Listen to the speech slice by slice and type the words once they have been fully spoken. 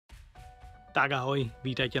Tak ahoj,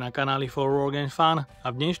 vítajte na kanáli For Work and Fun a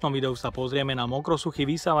v dnešnom videu sa pozrieme na mokrosuchý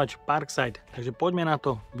vysávač Parkside, takže poďme na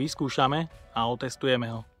to, vyskúšame a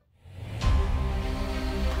otestujeme ho.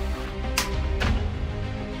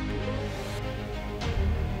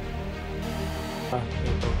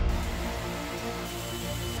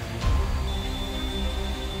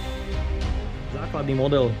 Základný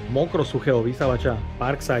model mokrosuchého vysávača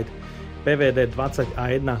Parkside PWD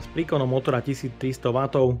 20A1 s príkonom motora 1300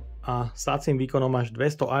 W a sacím výkonom až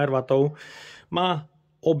 200 AW má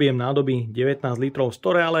objem nádoby 19 litrov, z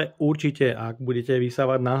ktoré ale určite, ak budete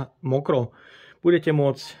vysávať na mokro, budete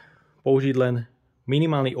môcť použiť len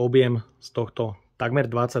minimálny objem z tohto takmer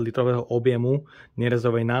 20 litrového objemu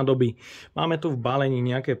nerezovej nádoby. Máme tu v balení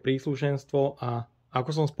nejaké príslušenstvo a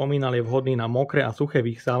ako som spomínal, je vhodný na mokré a suché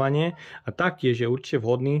vysávanie a taktiež je určite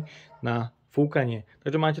vhodný na fúkanie.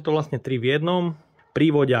 Takže máte to vlastne 3 v jednom,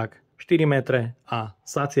 prívodiak 4 metre a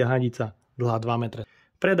sacia hadica dlhá 2 metre.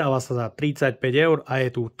 Predáva sa za 35 € a je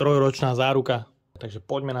tu 3-ročná záruka. Takže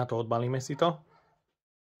poďme na to, odbalíme si to.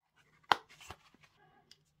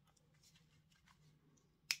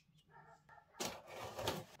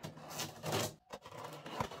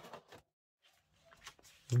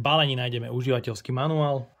 V balení nájdeme užívateľský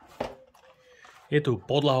manuál. Je tu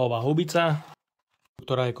podlahová hubica,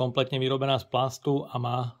 ktorá je kompletne vyrobená z plastu a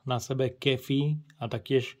má na sebe kefy a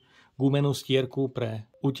taktiež gumenú stierku pre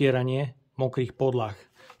utieranie mokrých podlah.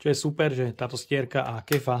 Čo je super, že táto stierka a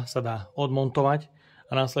kefa sa dá odmontovať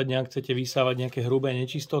a následne, ak chcete vysávať nejaké hrubé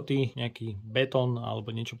nečistoty, nejaký betón alebo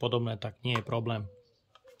niečo podobné, tak nie je problém.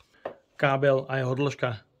 Kábel a jeho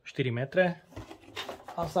dĺžka 4 metre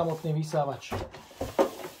a samotný vysávač.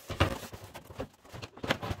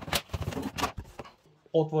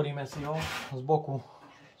 Otvoríme si ho. Z boku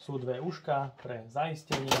sú dve ušká pre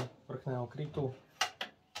zaistenie vrchného krytu.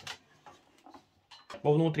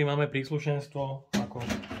 Vo vnútri máme príslušenstvo ako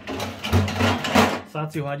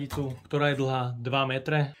saciu hadicu, ktorá je dlhá 2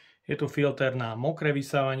 metre. Je tu filter na mokré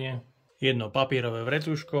vysávanie, jedno papierové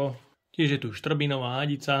vrecuško, tiež je tu štrbinová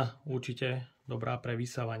hadica, určite dobrá pre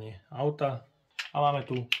vysávanie auta. A máme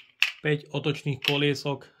tu 5 otočných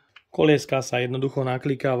koliesok. Kolieska sa jednoducho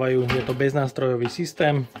naklikávajú, je to beznástrojový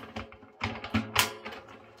systém.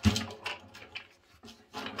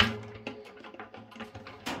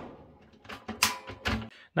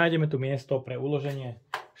 Nájdeme tu miesto pre uloženie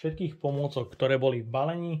všetkých pomôcok, ktoré boli v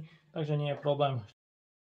balení, takže nie je problém.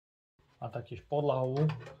 A taktiež podlahovú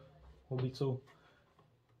hubicu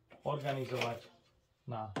organizovať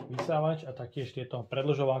na vysávač a taktiež tieto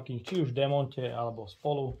predĺžováky, či už v demonte alebo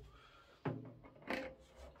spolu,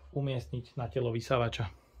 umiestniť na telo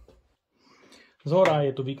vysávača. Zhora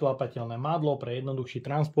je tu vyklápateľné mádlo pre jednoduchší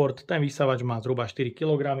transport, ten vysávač má zhruba 4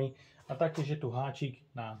 kg a taktiež je tu háčik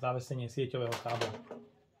na zavesenie sieťového kábla.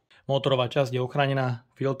 Motorová časť je ochránená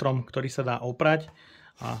filtrom, ktorý sa dá oprať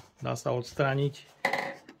a dá sa odstrániť.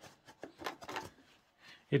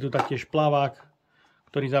 Je tu taktiež plavák,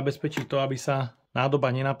 ktorý zabezpečí to, aby sa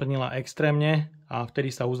nádoba nenaplnila extrémne a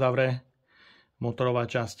vtedy sa uzavrie motorová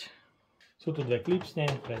časť. Sú tu dve klipsne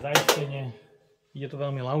pre zaistenie. Je to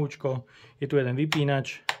veľmi ľahúčko. Je tu jeden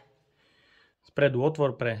vypínač. Spredu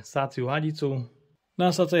otvor pre saciu hadicu. Na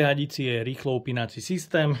sacej hadici je rýchlo upínací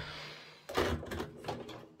systém.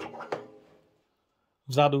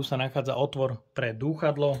 Vzadu sa nachádza otvor pre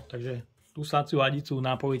dúchadlo, takže tú saciu hadicu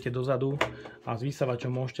napojíte dozadu a s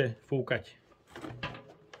vysávačom môžete fúkať.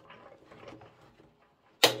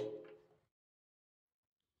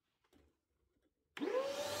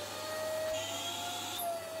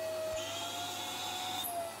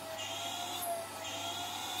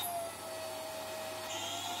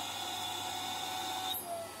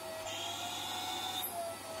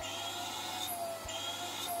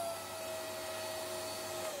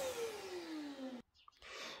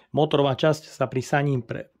 Motorová časť sa pri saní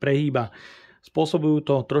prehýba. Spôsobujú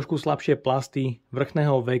to trošku slabšie plasty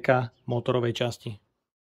vrchného veka motorovej časti.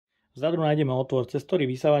 Vzadu nájdeme otvor, cez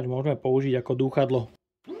ktorý vysávač môžeme použiť ako dúchadlo.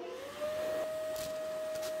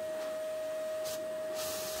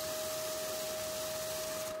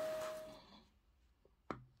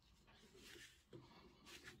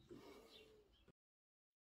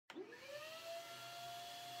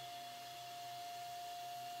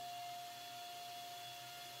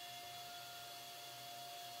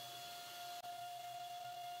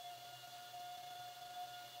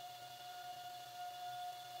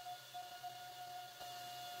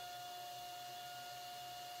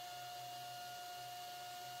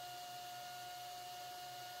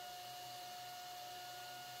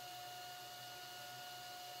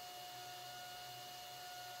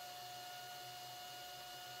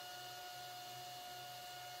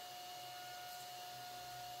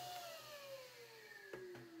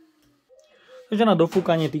 Takže na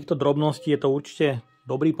dofúkanie týchto drobností je to určite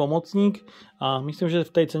dobrý pomocník a myslím, že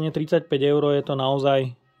v tej cene 35 € je to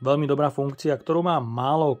naozaj veľmi dobrá funkcia, ktorú má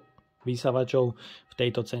málo vysávačov v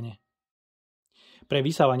tejto cene. Pre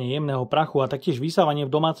vysávanie jemného prachu a taktiež vysávanie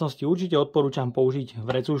v domácnosti určite odporúčam použiť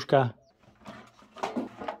vrecúška.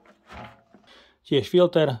 Tiež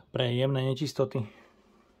filter pre jemné nečistoty.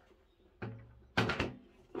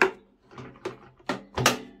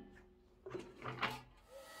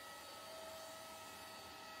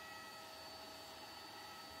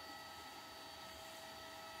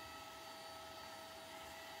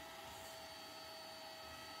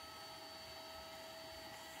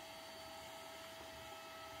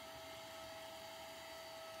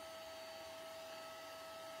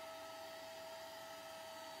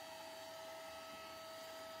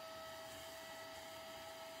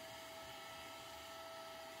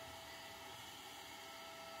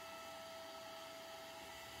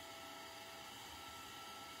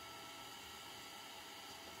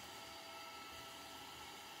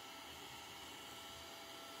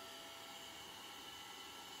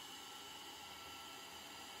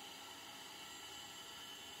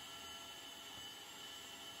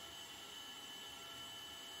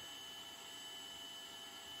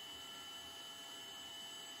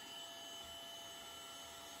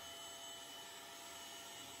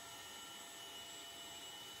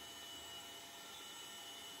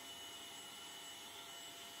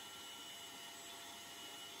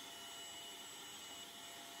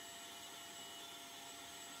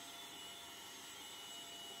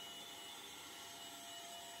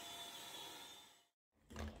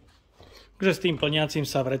 Takže s tým plniacím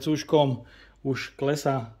sa vrecúškom už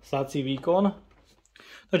klesá sací výkon.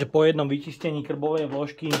 Takže po jednom vyčistení krbovej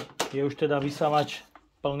vložky je už teda vysávač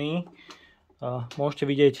plný. Môžete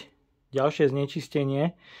vidieť ďalšie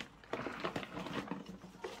znečistenie.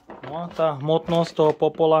 No a tá hmotnosť toho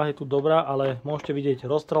popola je tu dobrá, ale môžete vidieť,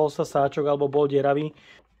 roztrhol sa sáčok alebo bol dieravý.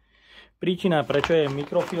 Príčina, prečo je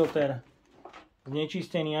mikrofilter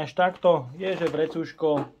znečistený až takto, je, že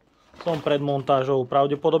vrecúško som pred montážou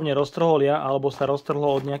pravdepodobne roztrhol ja, alebo sa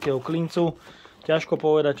roztrhlo od nejakého klincu. Ťažko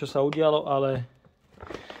povedať, čo sa udialo, ale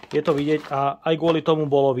je to vidieť a aj kvôli tomu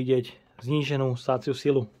bolo vidieť zníženú sáciu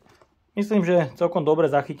silu. Myslím, že celkom dobre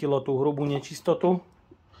zachytilo tú hrubú nečistotu.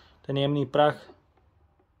 Ten jemný prach,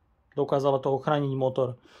 dokázalo to ochrániť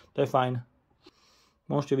motor. To je fajn.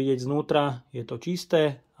 Môžete vidieť znútra, je to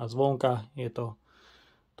čisté a zvonka je to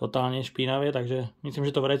totálne špinavé, takže myslím,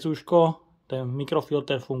 že to vrecúško, ten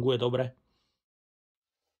mikrofilter funguje dobre.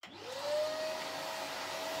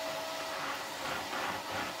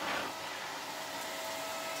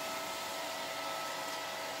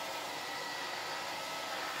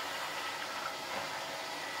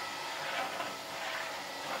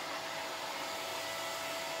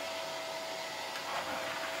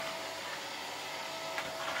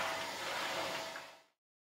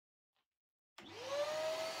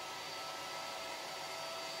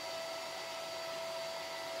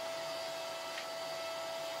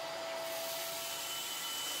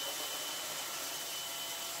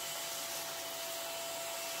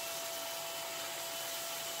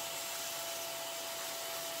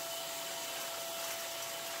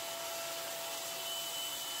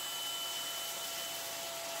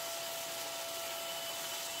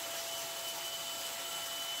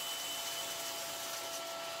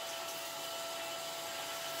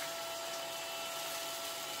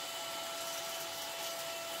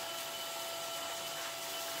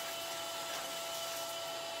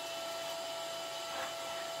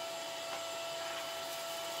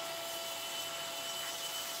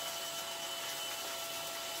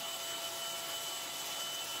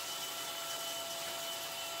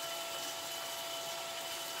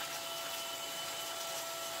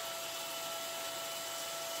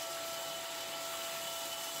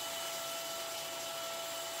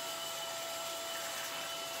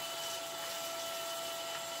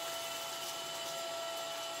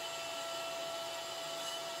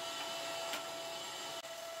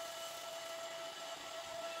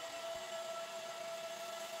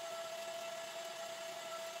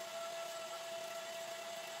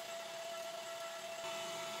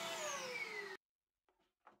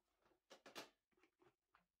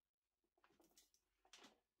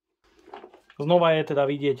 Znova je teda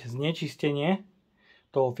vidieť znečistenie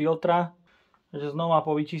toho filtra, že znova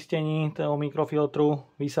po vyčistení toho mikrofiltru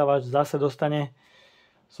vysávač zase dostane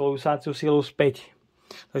svoju sáciu silu späť.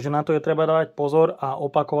 Takže na to je treba dávať pozor a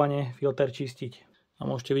opakovane filter čistiť. A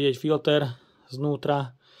môžete vidieť filter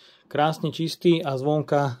znútra krásne čistý a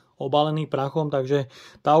zvonka obalený prachom, takže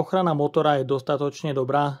tá ochrana motora je dostatočne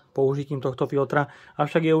dobrá použitím tohto filtra,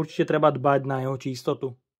 avšak je určite treba dbať na jeho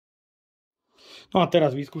čistotu. No a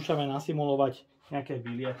teraz vyskúšame nasimulovať nejaké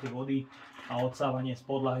vyliatie vody a odsávanie z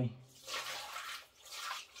podlahy.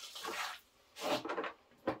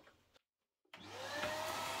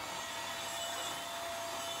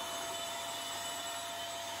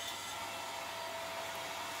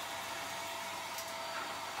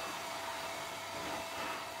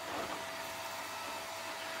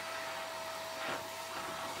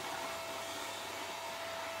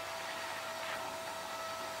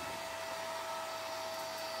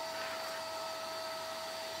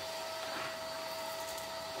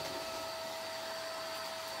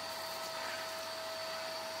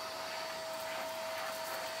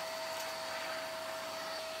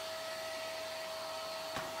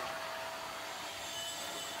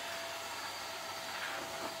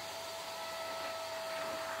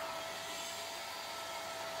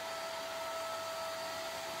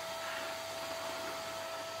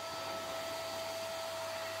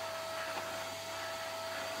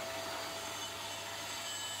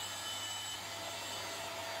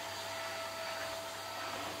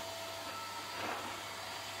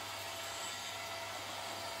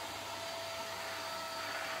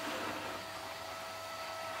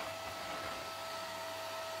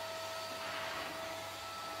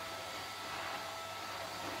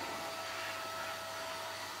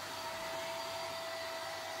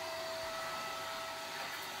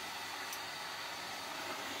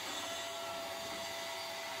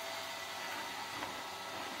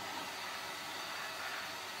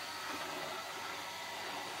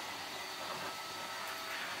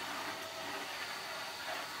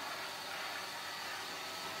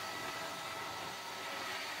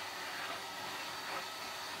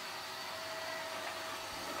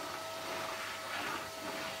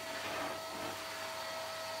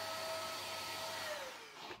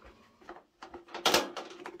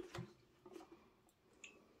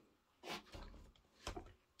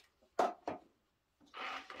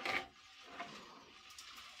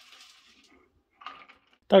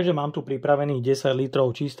 Takže mám tu pripravených 10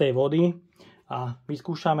 litrov čistej vody a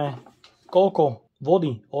vyskúšame, koľko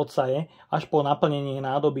vody odsaje až po naplnenie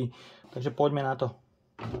nádoby. Takže poďme na to.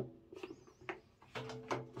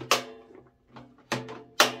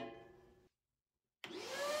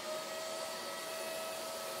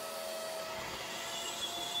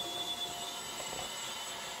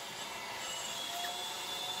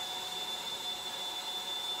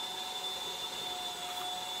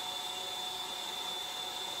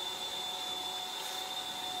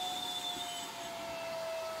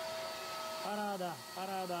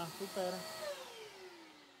 Paráda, super.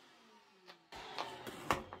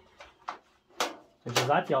 Takže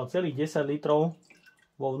zatiaľ celých 10 litrov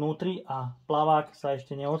vo vnútri a plavák sa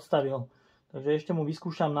ešte neodstavil. Takže ešte mu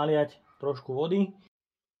vyskúšam naliať trošku vody.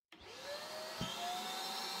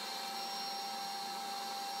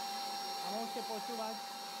 A môžete počúvať,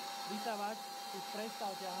 vysávač už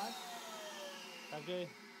prestal ťahať. Takže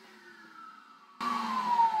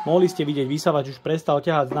mohli ste vidieť, vysávač už prestal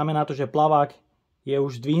ťahať, znamená to, že plavák je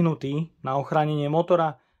už zdvihnutý na ochránenie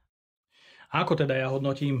motora. Ako teda ja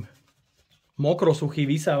hodnotím mokrosuchý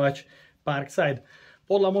vysávač Parkside?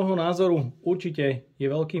 Podľa môjho názoru určite je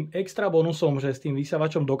veľkým extra bonusom, že s tým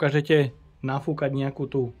vysávačom dokážete nafúkať nejakú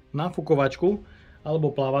tú nafúkovačku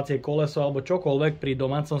alebo plávacie koleso alebo čokoľvek pri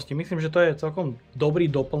domácnosti. Myslím, že to je celkom dobrý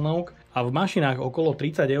doplnok a v mašinách okolo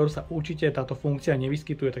 30 € sa určite táto funkcia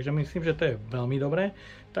nevyskytuje, takže myslím, že to je veľmi dobré.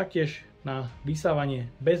 Taktiež na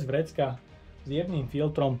vysávanie bez vrecka s jemným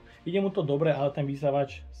filtrom. Ide mu to dobre, ale ten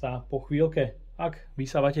vysávač sa po chvíľke, ak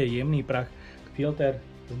vysávate jemný prach, filter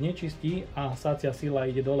znečistí a sácia sila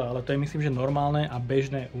ide dole, ale to je myslím, že normálne a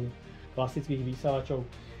bežné u klasických vysávačov.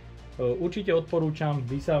 Určite odporúčam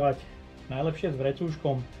vysávať najlepšie s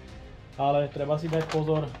vrecúškom, ale treba si dať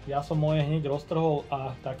pozor, ja som moje hneď roztrhol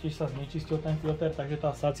a taktiež sa znečistil ten filter, takže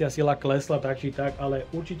tá sácia sila klesla tak či tak, ale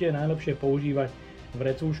určite je najlepšie používať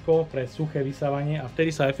vrecúško pre suché vysávanie a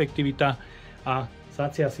vtedy sa efektivita a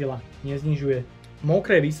sácia sila neznižuje.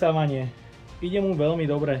 Mokré vysávanie, ide mu veľmi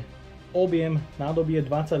dobre. Objem nádoby je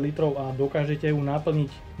 20 litrov a dokážete ju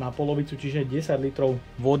naplniť na polovicu, čiže 10 litrov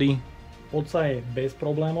vody odsaje bez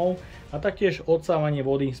problémov a taktiež odsávanie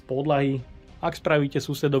vody z podlahy. Ak spravíte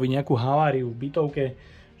susedovi nejakú haváriu v bytovke,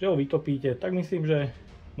 že ho vytopíte, tak myslím, že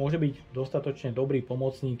môže byť dostatočne dobrý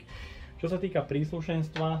pomocník. Čo sa týka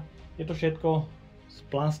príslušenstva, je to všetko z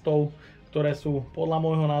plastov, ktoré sú podľa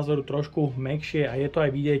môjho názoru trošku mäkšie a je to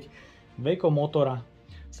aj vidieť. Veko motora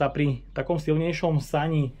sa pri takom silnejšom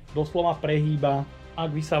sani doslova prehýba,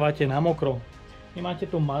 ak vysávate na mokro. nemáte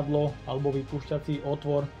tu madlo alebo vypúšťací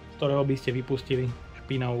otvor, z ktorého by ste vypustili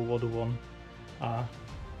špinavú vodu von. A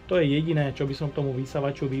to je jediné, čo by som tomu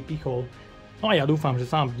vysávaču vypichol. No a ja dúfam, že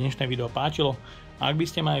sa vám dnešné video páčilo. A ak by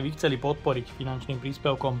ste ma aj vy chceli podporiť finančným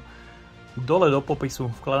príspevkom, dole do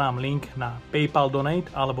popisu vkladám link na PayPal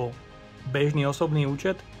Donate alebo bežný osobný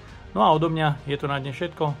účet. No a odo mňa je to na dnes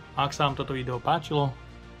všetko. Ak sa vám toto video páčilo,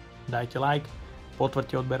 dajte like,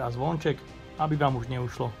 potvrďte odber a zvonček, aby vám už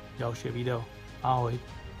neušlo ďalšie video.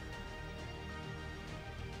 Ahoj.